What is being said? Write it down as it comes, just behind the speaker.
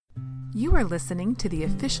You are listening to the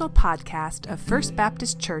official podcast of First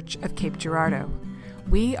Baptist Church of Cape Girardeau.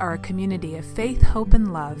 We are a community of faith, hope,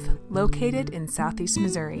 and love located in Southeast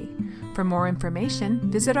Missouri. For more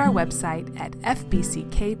information, visit our website at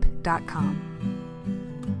fbccape.com.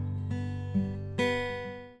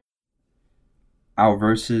 Our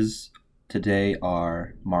verses today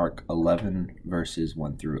are Mark 11, verses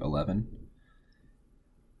 1 through 11.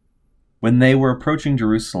 When they were approaching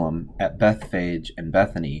Jerusalem at Bethphage and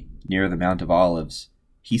Bethany, near the Mount of Olives,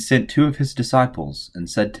 he sent two of his disciples and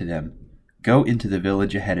said to them, "Go into the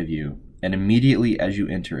village ahead of you, and immediately as you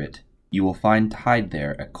enter it, you will find tied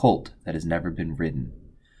there a colt that has never been ridden.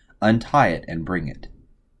 Untie it and bring it.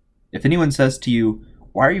 If anyone says to you,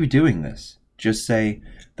 'Why are you doing this?' just say,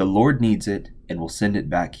 'The Lord needs it, and will send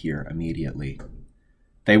it back here immediately.'"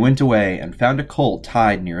 They went away and found a colt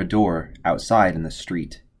tied near a door outside in the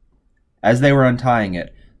street. As they were untying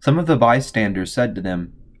it, some of the bystanders said to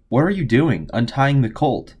them, "What are you doing, untying the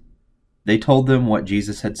colt?" They told them what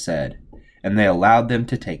Jesus had said, and they allowed them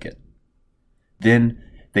to take it. Then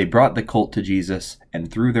they brought the colt to Jesus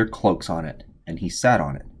and threw their cloaks on it, and he sat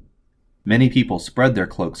on it. Many people spread their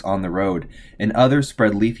cloaks on the road, and others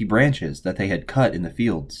spread leafy branches that they had cut in the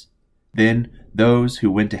fields. Then those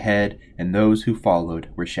who went ahead and those who followed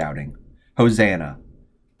were shouting, "Hosanna!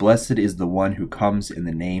 Blessed is the one who comes in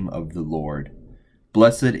the name of the Lord.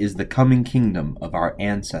 Blessed is the coming kingdom of our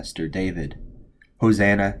ancestor David.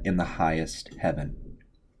 Hosanna in the highest heaven."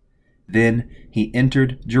 Then he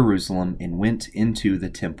entered Jerusalem and went into the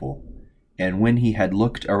temple. And when he had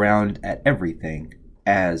looked around at everything,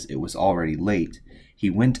 as it was already late, he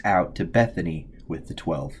went out to Bethany with the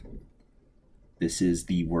 12. This is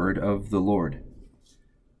the word of the Lord.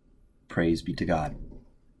 Praise be to God.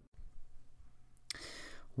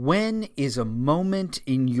 When is a moment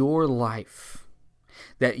in your life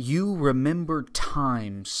that you remember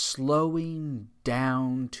time slowing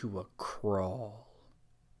down to a crawl?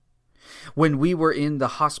 When we were in the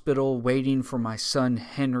hospital waiting for my son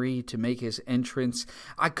Henry to make his entrance,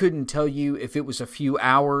 I couldn't tell you if it was a few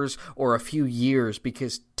hours or a few years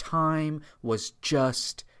because time was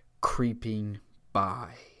just creeping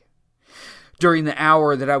by. During the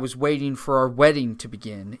hour that I was waiting for our wedding to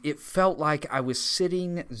begin, it felt like I was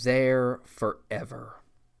sitting there forever.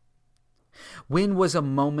 When was a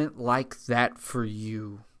moment like that for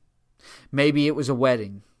you? Maybe it was a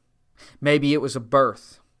wedding. Maybe it was a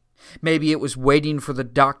birth. Maybe it was waiting for the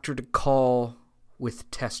doctor to call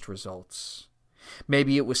with test results.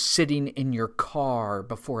 Maybe it was sitting in your car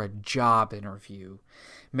before a job interview.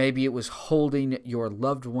 Maybe it was holding your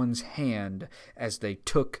loved one's hand as they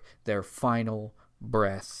took their final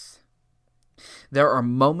breath. There are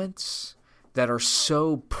moments that are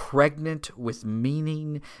so pregnant with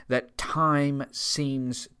meaning that time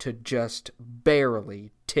seems to just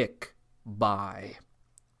barely tick by.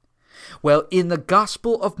 Well, in the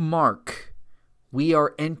Gospel of Mark, we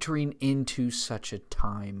are entering into such a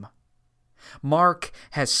time. Mark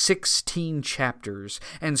has 16 chapters,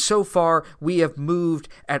 and so far we have moved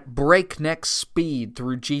at breakneck speed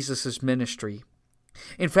through Jesus' ministry.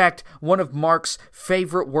 In fact, one of Mark's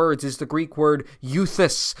favorite words is the Greek word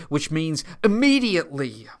euthys, which means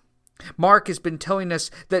immediately. Mark has been telling us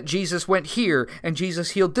that Jesus went here, and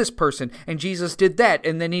Jesus healed this person, and Jesus did that,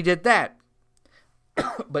 and then he did that.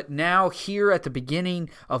 But now, here at the beginning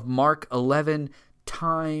of Mark 11,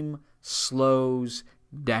 time slows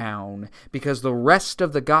down, because the rest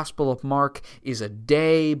of the Gospel of Mark is a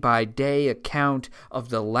day-by-day account of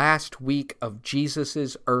the last week of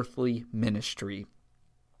Jesus' earthly ministry.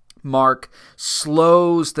 Mark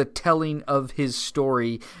slows the telling of his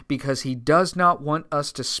story because he does not want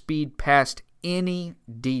us to speed past any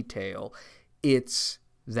detail. It's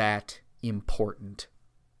that important.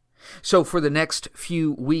 So for the next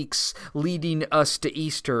few weeks leading us to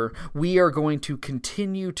Easter, we are going to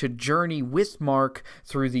continue to journey with Mark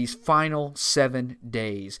through these final 7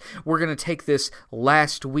 days. We're going to take this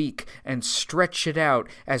last week and stretch it out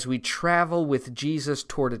as we travel with Jesus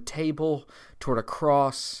toward a table, toward a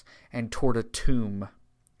cross, and toward a tomb,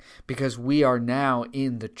 because we are now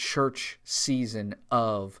in the church season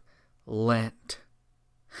of Lent.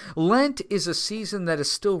 Lent is a season that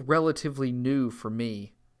is still relatively new for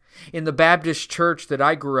me. In the Baptist church that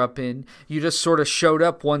I grew up in, you just sort of showed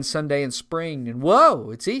up one Sunday in spring and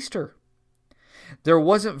whoa, it's Easter. There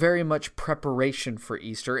wasn't very much preparation for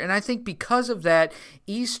Easter, and I think because of that,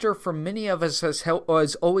 Easter for many of us has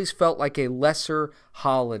always felt like a lesser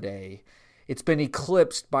holiday. It's been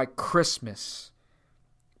eclipsed by Christmas.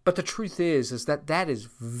 But the truth is that is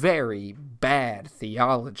very bad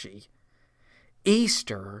theology.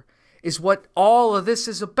 Easter is what all of this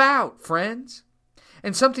is about, friends.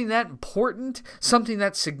 And something that important, something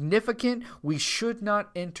that significant, we should not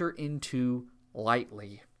enter into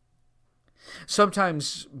lightly.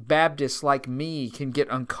 Sometimes Baptists like me can get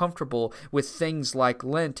uncomfortable with things like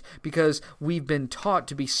Lent because we've been taught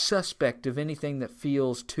to be suspect of anything that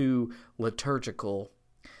feels too liturgical.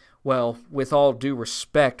 Well, with all due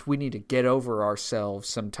respect, we need to get over ourselves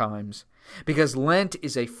sometimes, because Lent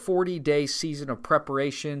is a 40-day season of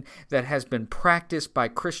preparation that has been practiced by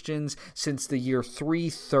Christians since the year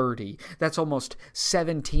 330. That's almost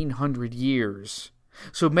 1,700 years.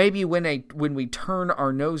 So maybe when we turn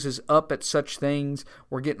our noses up at such things,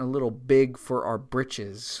 we're getting a little big for our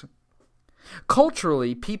britches.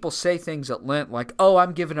 Culturally, people say things at Lent like, oh,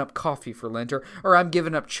 I'm giving up coffee for Lent, or I'm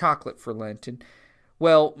giving up chocolate for Lent. And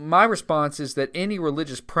well, my response is that any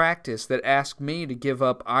religious practice that asks me to give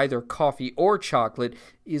up either coffee or chocolate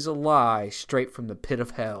is a lie straight from the pit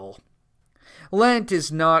of hell. Lent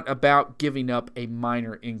is not about giving up a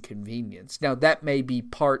minor inconvenience. Now, that may be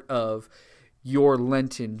part of your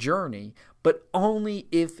Lenten journey, but only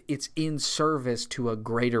if it's in service to a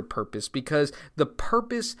greater purpose, because the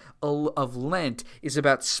purpose of Lent is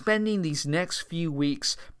about spending these next few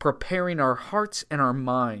weeks preparing our hearts and our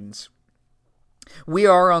minds. We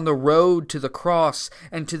are on the road to the cross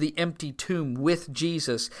and to the empty tomb with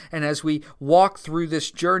Jesus, and as we walk through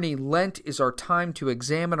this journey, Lent is our time to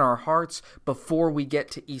examine our hearts before we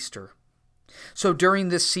get to Easter. So during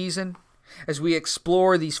this season, as we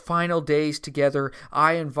explore these final days together,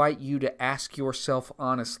 I invite you to ask yourself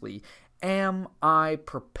honestly, am I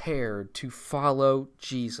prepared to follow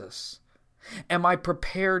Jesus? Am I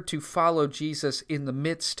prepared to follow Jesus in the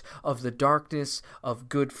midst of the darkness of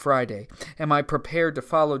Good Friday? Am I prepared to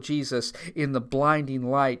follow Jesus in the blinding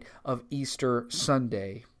light of Easter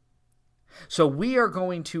Sunday? So we are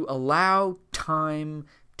going to allow time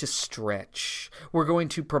to stretch. We're going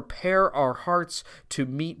to prepare our hearts to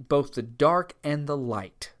meet both the dark and the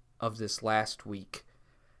light of this last week.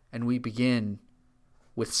 And we begin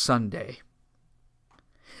with Sunday.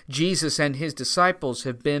 Jesus and his disciples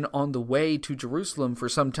have been on the way to Jerusalem for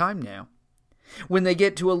some time now. When they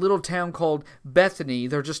get to a little town called Bethany,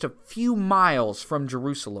 they're just a few miles from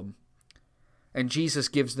Jerusalem. And Jesus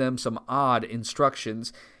gives them some odd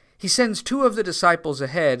instructions. He sends two of the disciples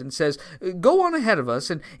ahead and says, go on ahead of us,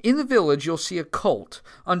 and in the village you'll see a colt.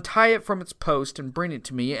 Untie it from its post and bring it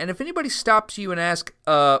to me. And if anybody stops you and asks,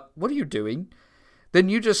 what are you doing? Then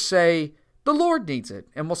you just say, the Lord needs it,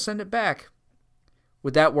 and we'll send it back.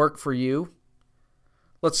 Would that work for you?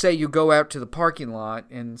 Let's say you go out to the parking lot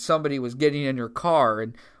and somebody was getting in your car,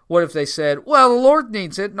 and what if they said, well, the Lord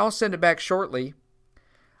needs it, and I'll send it back shortly?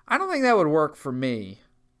 I don't think that would work for me.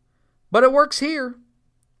 But it works here.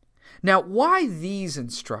 Now, why these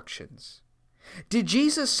instructions? Did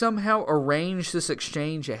Jesus somehow arrange this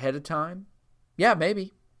exchange ahead of time? Yeah,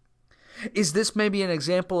 maybe. Is this maybe an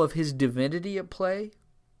example of his divinity at play?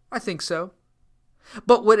 I think so.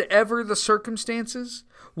 But whatever the circumstances,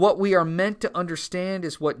 what we are meant to understand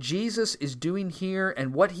is what Jesus is doing here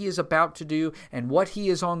and what he is about to do and what he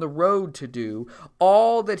is on the road to do.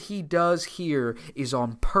 All that he does here is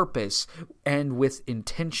on purpose and with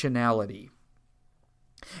intentionality.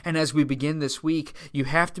 And as we begin this week, you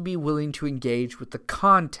have to be willing to engage with the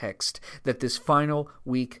context that this final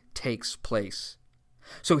week takes place.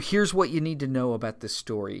 So here's what you need to know about this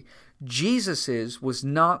story. Jesus's was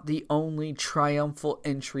not the only triumphal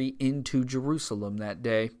entry into Jerusalem that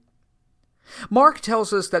day. Mark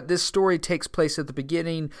tells us that this story takes place at the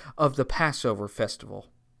beginning of the Passover festival.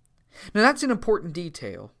 Now that's an important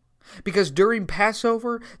detail, because during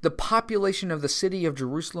Passover, the population of the city of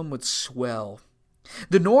Jerusalem would swell.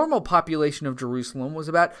 The normal population of Jerusalem was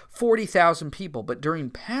about 40,000 people, but during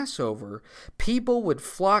Passover, people would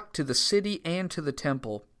flock to the city and to the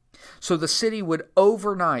temple. So the city would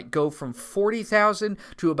overnight go from 40,000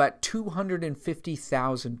 to about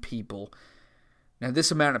 250,000 people. Now,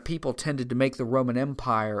 this amount of people tended to make the Roman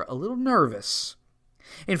Empire a little nervous.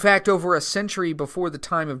 In fact, over a century before the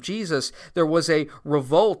time of Jesus, there was a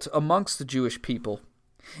revolt amongst the Jewish people.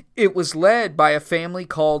 It was led by a family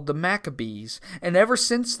called the Maccabees, and ever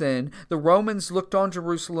since then, the Romans looked on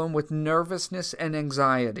Jerusalem with nervousness and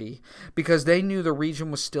anxiety because they knew the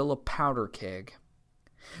region was still a powder keg.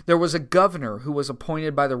 There was a governor who was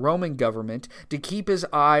appointed by the Roman government to keep his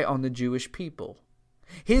eye on the Jewish people.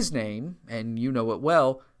 His name, and you know it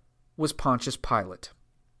well, was Pontius Pilate.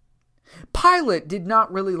 Pilate did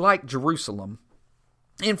not really like Jerusalem.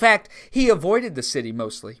 In fact, he avoided the city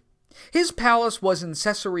mostly. His palace was in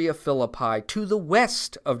Caesarea Philippi, to the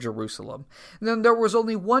west of Jerusalem. Then there was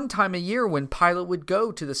only one time a year when Pilate would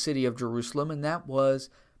go to the city of Jerusalem, and that was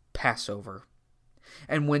Passover.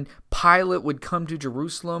 And when Pilate would come to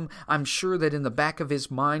Jerusalem, I'm sure that in the back of his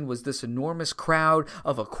mind was this enormous crowd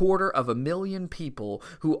of 250,000 people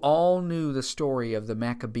who all knew the story of the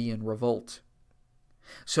Maccabean revolt.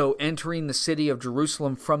 So entering the city of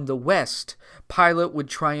Jerusalem from the west, Pilate would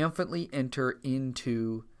triumphantly enter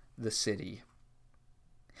into the city.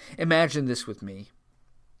 Imagine this with me.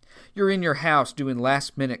 You're in your house doing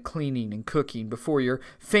last-minute cleaning and cooking before your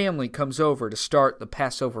family comes over to start the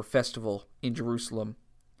Passover festival in Jerusalem.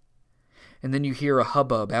 And then you hear a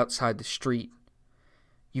hubbub outside the street.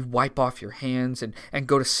 You wipe off your hands and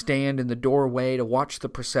go to stand in the doorway to watch the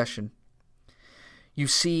procession. You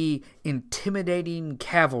see intimidating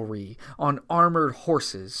cavalry on armored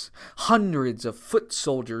horses, hundreds of foot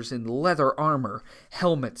soldiers in leather armor,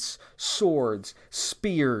 helmets, swords,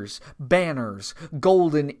 spears, banners,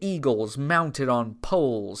 golden eagles mounted on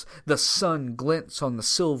poles. The sun glints on the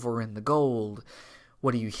silver and the gold.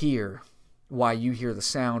 What do you hear? Why, you hear the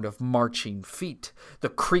sound of marching feet, the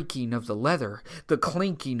creaking of the leather, the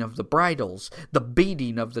clinking of the bridles, the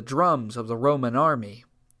beating of the drums of the Roman army.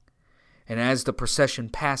 And as the procession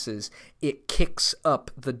passes, it kicks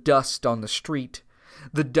up the dust on the street.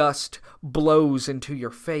 The dust blows into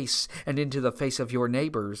your face and into the face of your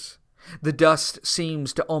neighbors. The dust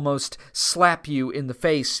seems to almost slap you in the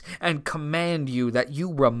face and command you that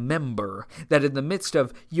you remember that in the midst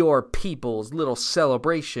of your people's little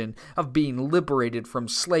celebration of being liberated from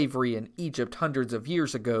slavery in Egypt hundreds of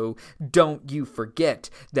years ago, don't you forget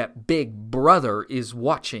that Big Brother is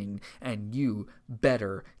watching and you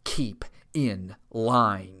better keep in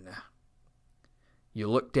line. You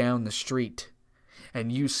look down the street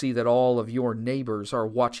and you see that all of your neighbors are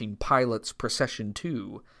watching Pilate's procession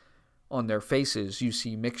too. On their faces you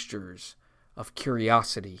see mixtures of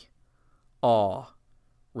curiosity, awe,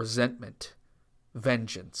 resentment,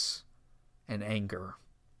 vengeance, and anger.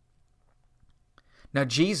 Now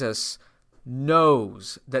Jesus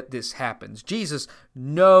knows that this happens. Jesus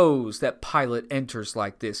knows that Pilate enters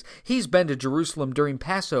like this. He's been to Jerusalem during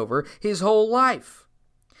Passover his whole life.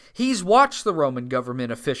 He's watched the Roman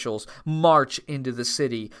government officials march into the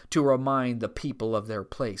city to remind the people of their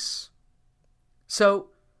place. So,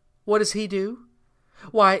 what does he do?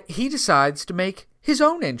 Why, he decides to make his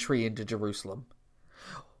own entry into Jerusalem.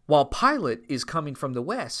 While Pilate is coming from the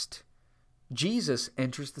west, Jesus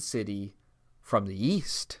enters the city from the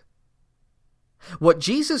east. What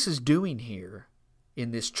Jesus is doing here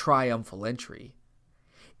in this triumphal entry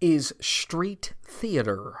is street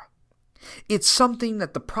theater. It's something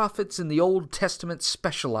that the prophets in the Old Testament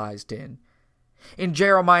specialized in. In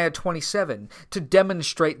Jeremiah 27, to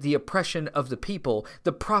demonstrate the oppression of the people,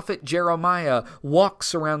 the prophet Jeremiah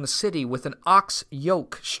walks around the city with an ox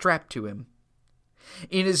yoke strapped to him.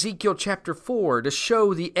 In Ezekiel chapter 4, to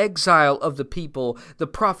show the exile of the people, the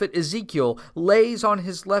prophet Ezekiel lays on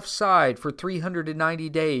his left side for 390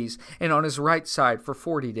 days and on his right side for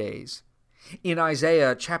 40 days. In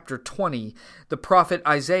Isaiah chapter 20, the prophet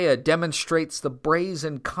Isaiah demonstrates the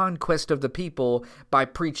brazen conquest of the people by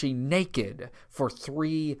preaching naked for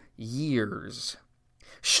 3 years.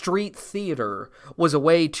 Street theater was a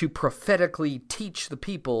way to prophetically teach the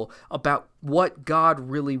people about what God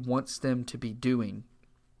really wants them to be doing.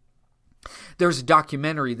 There's a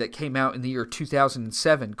documentary that came out in the year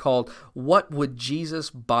 2007 called What Would Jesus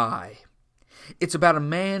Buy? It's about a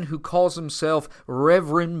man who calls himself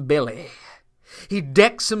Reverend Billy. He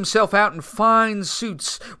decks himself out in fine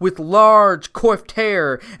suits with large coiffed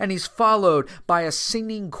hair, and he's followed by a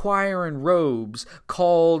singing choir in robes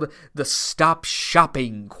called the Stop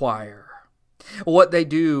Shopping Choir. What they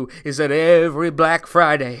do is that every Black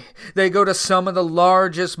Friday, they go to some of the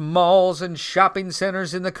largest malls and shopping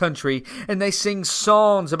centers in the country, and they sing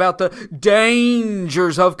songs about the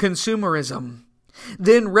dangers of consumerism.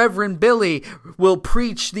 Then Reverend Billy will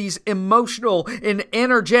preach these emotional and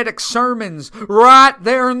energetic sermons right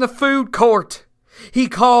there in the food court. He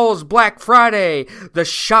calls Black Friday the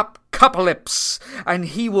Shopcopalypse, and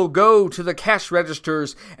he will go to the cash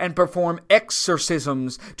registers and perform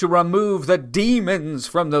exorcisms to remove the demons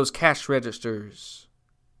from those cash registers.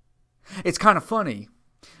 It's kind of funny,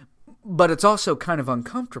 but it's also kind of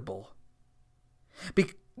uncomfortable.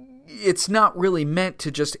 It's not really meant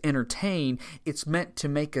to just entertain, it's meant to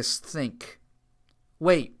make us think.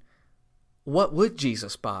 Wait, what would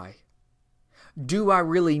Jesus buy? Do I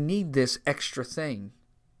really need this extra thing?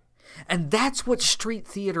 And that's what street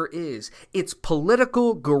theater is. It's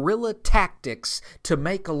political guerrilla tactics to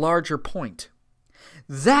make a larger point.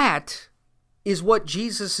 That is what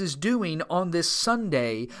Jesus is doing on this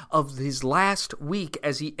Sunday of his last week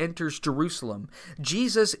as he enters Jerusalem.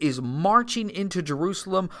 Jesus is marching into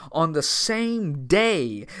Jerusalem on the same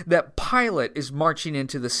day that Pilate is marching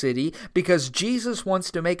into the city, because Jesus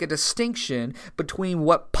wants to make a distinction between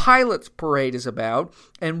what Pilate's parade is about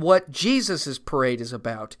and what Jesus' parade is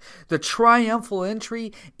about. The triumphal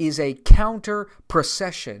entry is a counter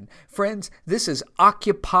procession. Friends, this is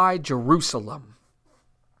Occupy Jerusalem.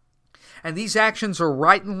 And these actions are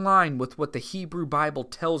right in line with what the Hebrew Bible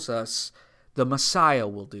tells us the Messiah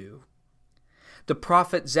will do. The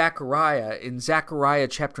prophet Zechariah in Zechariah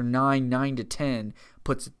chapter 9, 9-10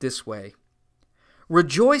 puts it this way: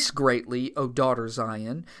 "Rejoice greatly, O daughter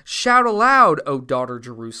Zion. Shout aloud, O daughter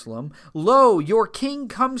Jerusalem. Lo, your king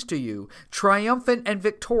comes to you. Triumphant and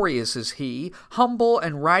victorious is he, humble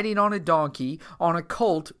and riding on a donkey, on a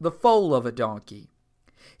colt, the foal of a donkey.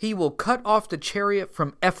 He will cut off the chariot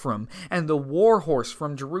from Ephraim, and the war horse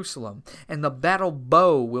from Jerusalem, and the battle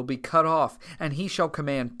bow will be cut off, and he shall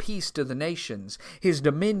command peace to the nations. His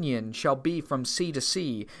dominion shall be from sea to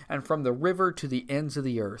sea, and from the river to the ends of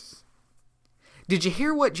the earth." Did you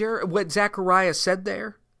hear what Zechariah said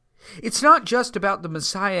there? It's not just about the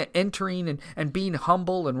Messiah entering and being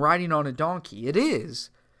humble and riding on a donkey. It is.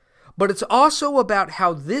 But it's also about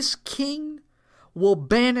how this king will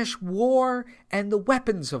banish war and the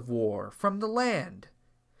weapons of war from the land.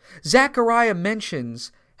 Zechariah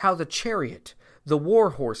mentions how the chariot, the war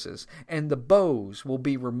horses, and the bows will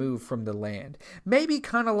be removed from the land. Maybe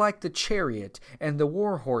kind of like the chariot and the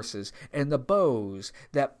war horses and the bows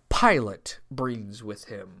that Pilate brings with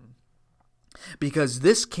him. Because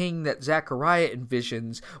this king that Zechariah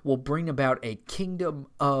envisions will bring about a kingdom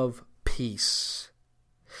of peace.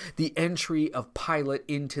 The entry of Pilate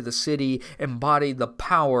into the city embodied the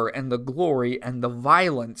power and the glory and the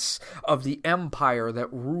violence of the empire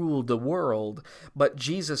that ruled the world. But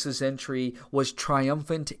Jesus' entry was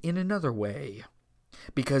triumphant in another way,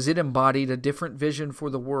 because it embodied a different vision for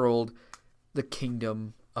the world, the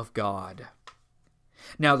kingdom of God.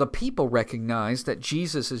 Now, the people recognize that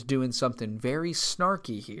Jesus is doing something very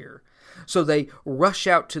snarky here, so they rush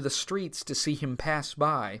out to the streets to see him pass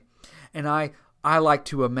by. And I like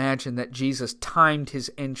to imagine that Jesus timed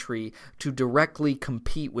his entry to directly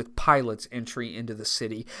compete with Pilate's entry into the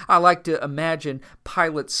city. I like to imagine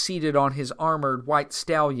Pilate seated on his armored white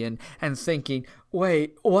stallion and thinking,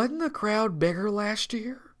 wait, wasn't the crowd bigger last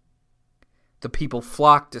year? The people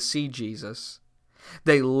flock to see Jesus.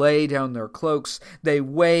 They lay down their cloaks, they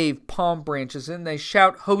wave palm branches, and they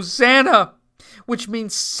shout, "Hosanna!" which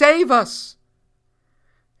means save us.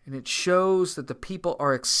 And it shows that the people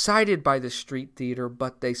are excited by the street theater,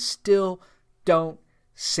 but they still don't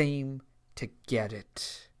seem to get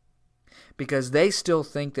it. Because they still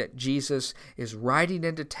think that Jesus is riding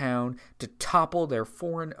into town to topple their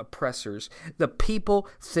foreign oppressors. The people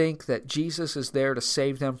think that Jesus is there to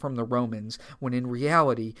save them from the Romans, when in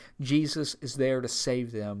reality, Jesus is there to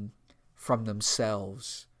save them from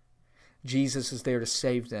themselves. Jesus is there to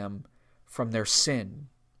save them from their sin.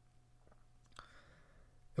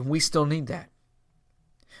 And we still need that.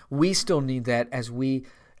 We still need that as we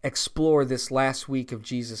explore this last week of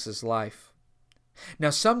Jesus' life.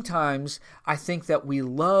 Now, sometimes I think that we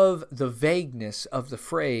love the vagueness of the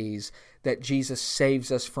phrase that Jesus saves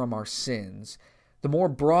us from our sins. The more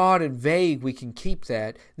broad and vague we can keep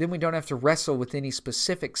that, then we don't have to wrestle with any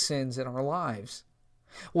specific sins in our lives.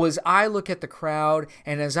 Well, as I look at the crowd,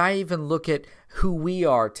 and as I even look at who we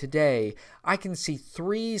are today, I can see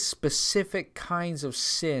three specific kinds of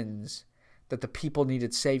sins that the people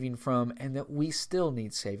needed saving from and that we still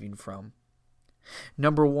need saving from.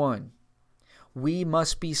 Number one, we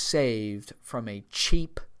must be saved from a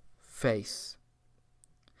cheap faith.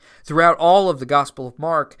 Throughout all of the Gospel of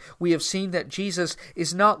Mark, we have seen that Jesus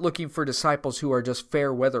is not looking for disciples who are just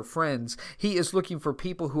fair-weather friends. He is looking for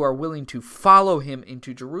people who are willing to follow him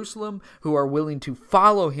into Jerusalem, who are willing to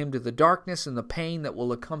follow him to the darkness and the pain that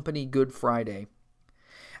will accompany Good Friday.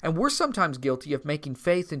 And we're sometimes guilty of making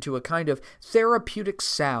faith into a kind of therapeutic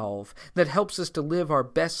salve that helps us to live our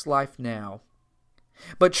best life now.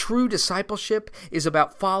 But true discipleship is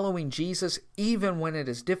about following Jesus even when it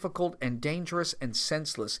is difficult and dangerous and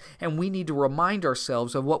senseless. And we need to remind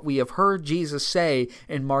ourselves of what we have heard Jesus say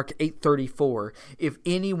in Mark 8:34. If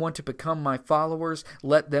any want to become my followers,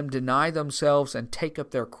 let them deny themselves and take up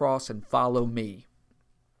their cross and follow me.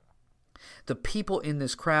 The people in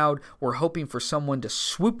this crowd were hoping for someone to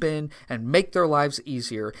swoop in and make their lives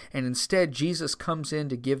easier, and instead Jesus comes in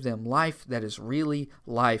to give them life that is really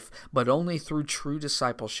life, but only through true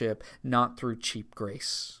discipleship, not through cheap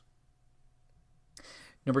grace.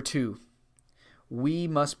 Number two, we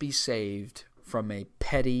must be saved from a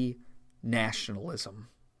petty nationalism.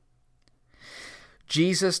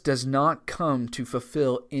 Jesus does not come to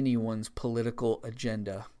fulfill anyone's political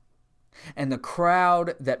agenda. And the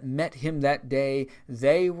crowd that met him that day,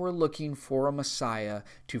 they were looking for a Messiah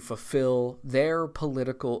to fulfill their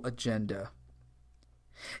political agenda.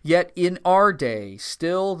 Yet in our day,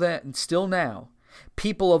 still now,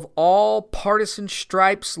 people of all partisan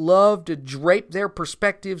stripes love to drape their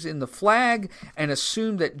perspectives in the flag and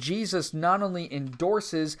assume that Jesus not only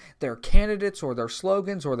endorses their candidates or their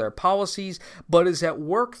slogans or their policies, but is at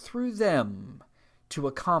work through them to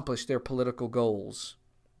accomplish their political goals.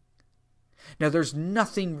 Now, there's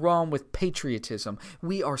nothing wrong with patriotism.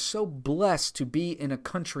 We are so blessed to be in a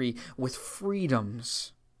country with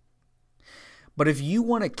freedoms. But if you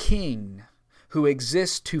want a king who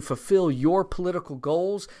exists to fulfill your political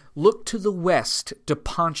goals, look to the West, to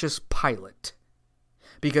Pontius Pilate,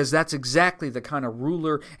 because that's exactly the kind of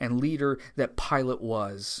ruler and leader that Pilate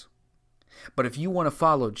was. But if you want to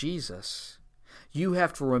follow Jesus, you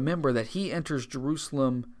have to remember that he enters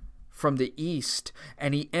Jerusalem from the east,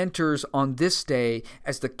 and he enters on this day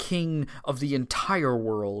as the king of the entire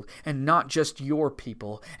world and not just your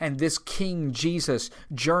people. And this King Jesus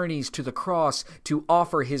journeys to the cross to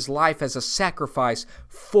offer his life as a sacrifice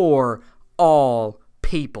for all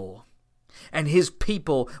people. And his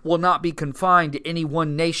people will not be confined to any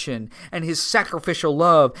one nation, and his sacrificial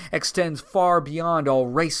love extends far beyond all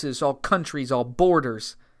races, all countries, all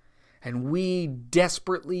borders. And we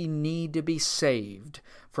desperately need to be saved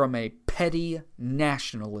from a petty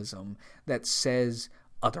nationalism that says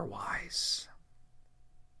otherwise.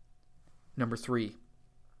 Number 3,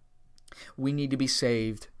 we need to be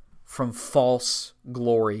saved from false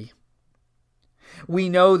glory. We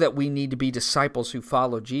know that we need to be disciples who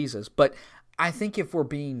follow Jesus, but I think if we're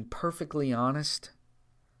being perfectly honest,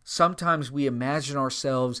 sometimes we imagine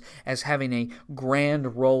ourselves as having a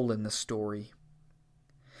grand role in the story.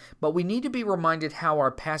 But we need to be reminded how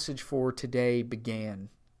our passage for today began.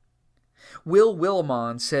 Will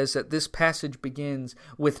Willimon says that this passage begins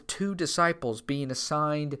with 2 disciples being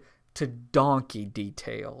assigned to donkey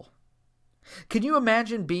detail. Can you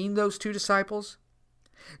imagine being those 2 disciples?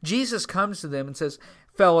 Jesus comes to them and says,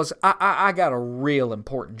 "Fellas, I got a real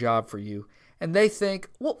important job for you." And they think,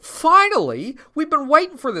 well, finally, we've been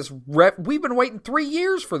waiting for this. We've been waiting 3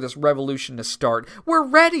 years for this revolution to start. We're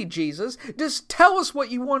ready, Jesus. Just tell us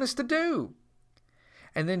what you want us to do.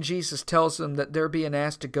 And then Jesus tells them that they're being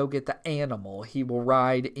asked to go get the animal he will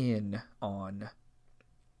ride in on.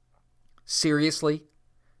 Seriously?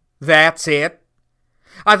 That's it?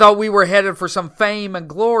 I thought we were headed for some fame and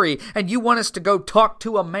glory, and you want us to go talk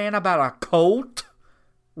to a man about a colt?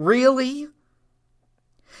 Really?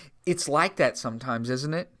 It's like that sometimes,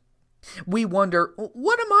 isn't it? We wonder,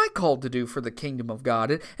 what am I called to do for the kingdom of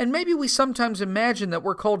God? And maybe we sometimes imagine that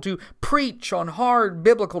we're called to preach on hard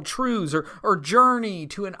biblical truths or journey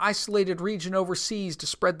to an isolated region overseas to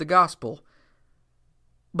spread the gospel.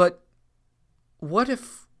 But what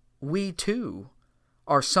if we too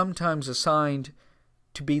are sometimes assigned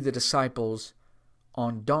to be the disciples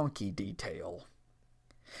on donkey detail?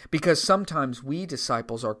 Because sometimes we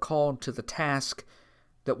disciples are called to the task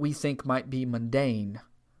that we think might be mundane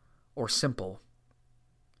or simple.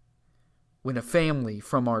 When a family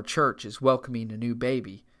from our church is welcoming a new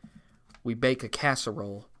baby, we bake a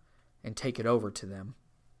casserole and take it over to them.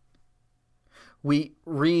 We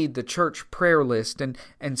read the church prayer list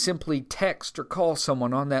and simply text or call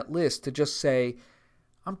someone on that list to just say,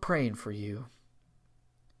 "I'm praying for you."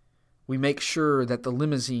 We make sure that the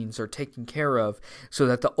limousines are taken care of so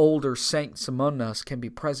that the older saints among us can be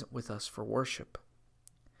present with us for worship.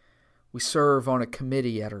 We serve on a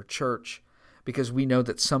committee at our church because we know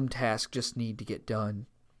that some tasks just need to get done.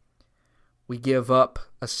 We give up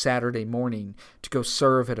a Saturday morning to go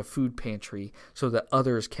serve at a food pantry so that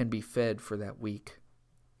others can be fed for that week.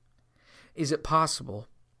 Is it possible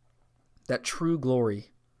that true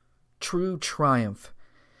glory, true triumph,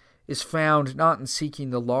 is found not in seeking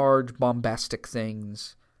the large bombastic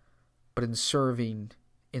things, but in serving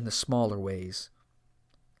in the smaller ways,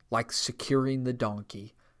 like securing the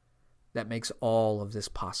donkey that makes all of this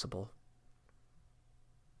possible?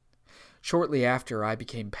 Shortly after I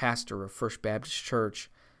became pastor of First Baptist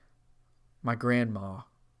Church, my grandma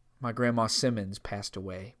Simmons, passed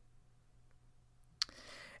away.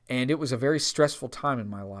 And it was a very stressful time in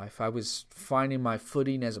my life. I was finding my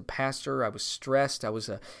footing as a pastor. I was stressed. I was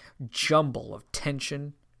a jumble of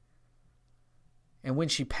tension. And when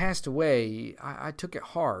she passed away, I took it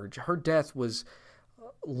hard. Her death was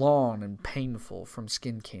long and painful from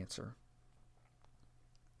skin cancer.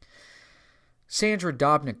 Sandra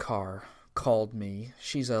Dobnikar called me.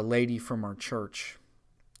 She's a lady from our church.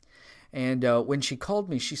 And when she called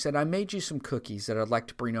me, she said, I made you some cookies that I'd like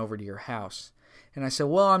to bring over to your house. And I said,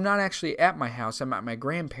 well, I'm not actually at my house. I'm at my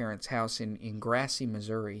grandparents' house in Grassy,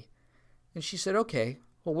 Missouri. And she said, okay,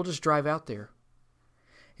 well, we'll just drive out there.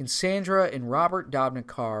 And Sandra and Robert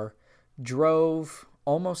Dobnikar drove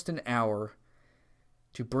almost an hour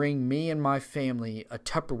to bring me and my family a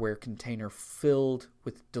Tupperware container filled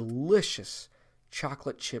with delicious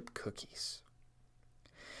chocolate chip cookies.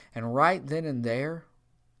 And right then and there,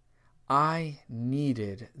 I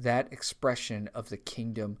needed that expression of the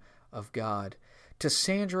kingdom of God. To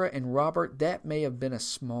Sandra and Robert, that may have been a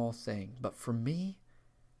small thing, but for me,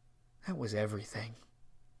 that was everything.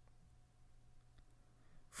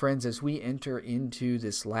 Friends, as we enter into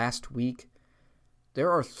this last week,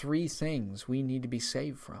 there are 3 things we need to be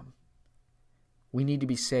saved from. We need to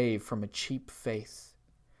be saved from a cheap faith.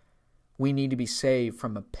 We need to be saved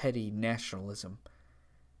from a petty nationalism.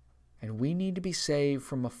 And we need to be saved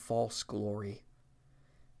from a false glory.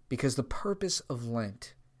 Because the purpose of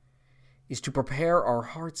Lent is to prepare our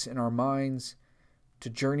hearts and our minds to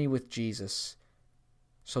journey with Jesus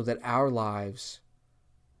so that our lives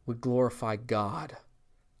would glorify God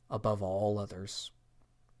above all others.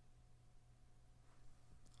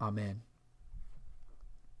 Amen.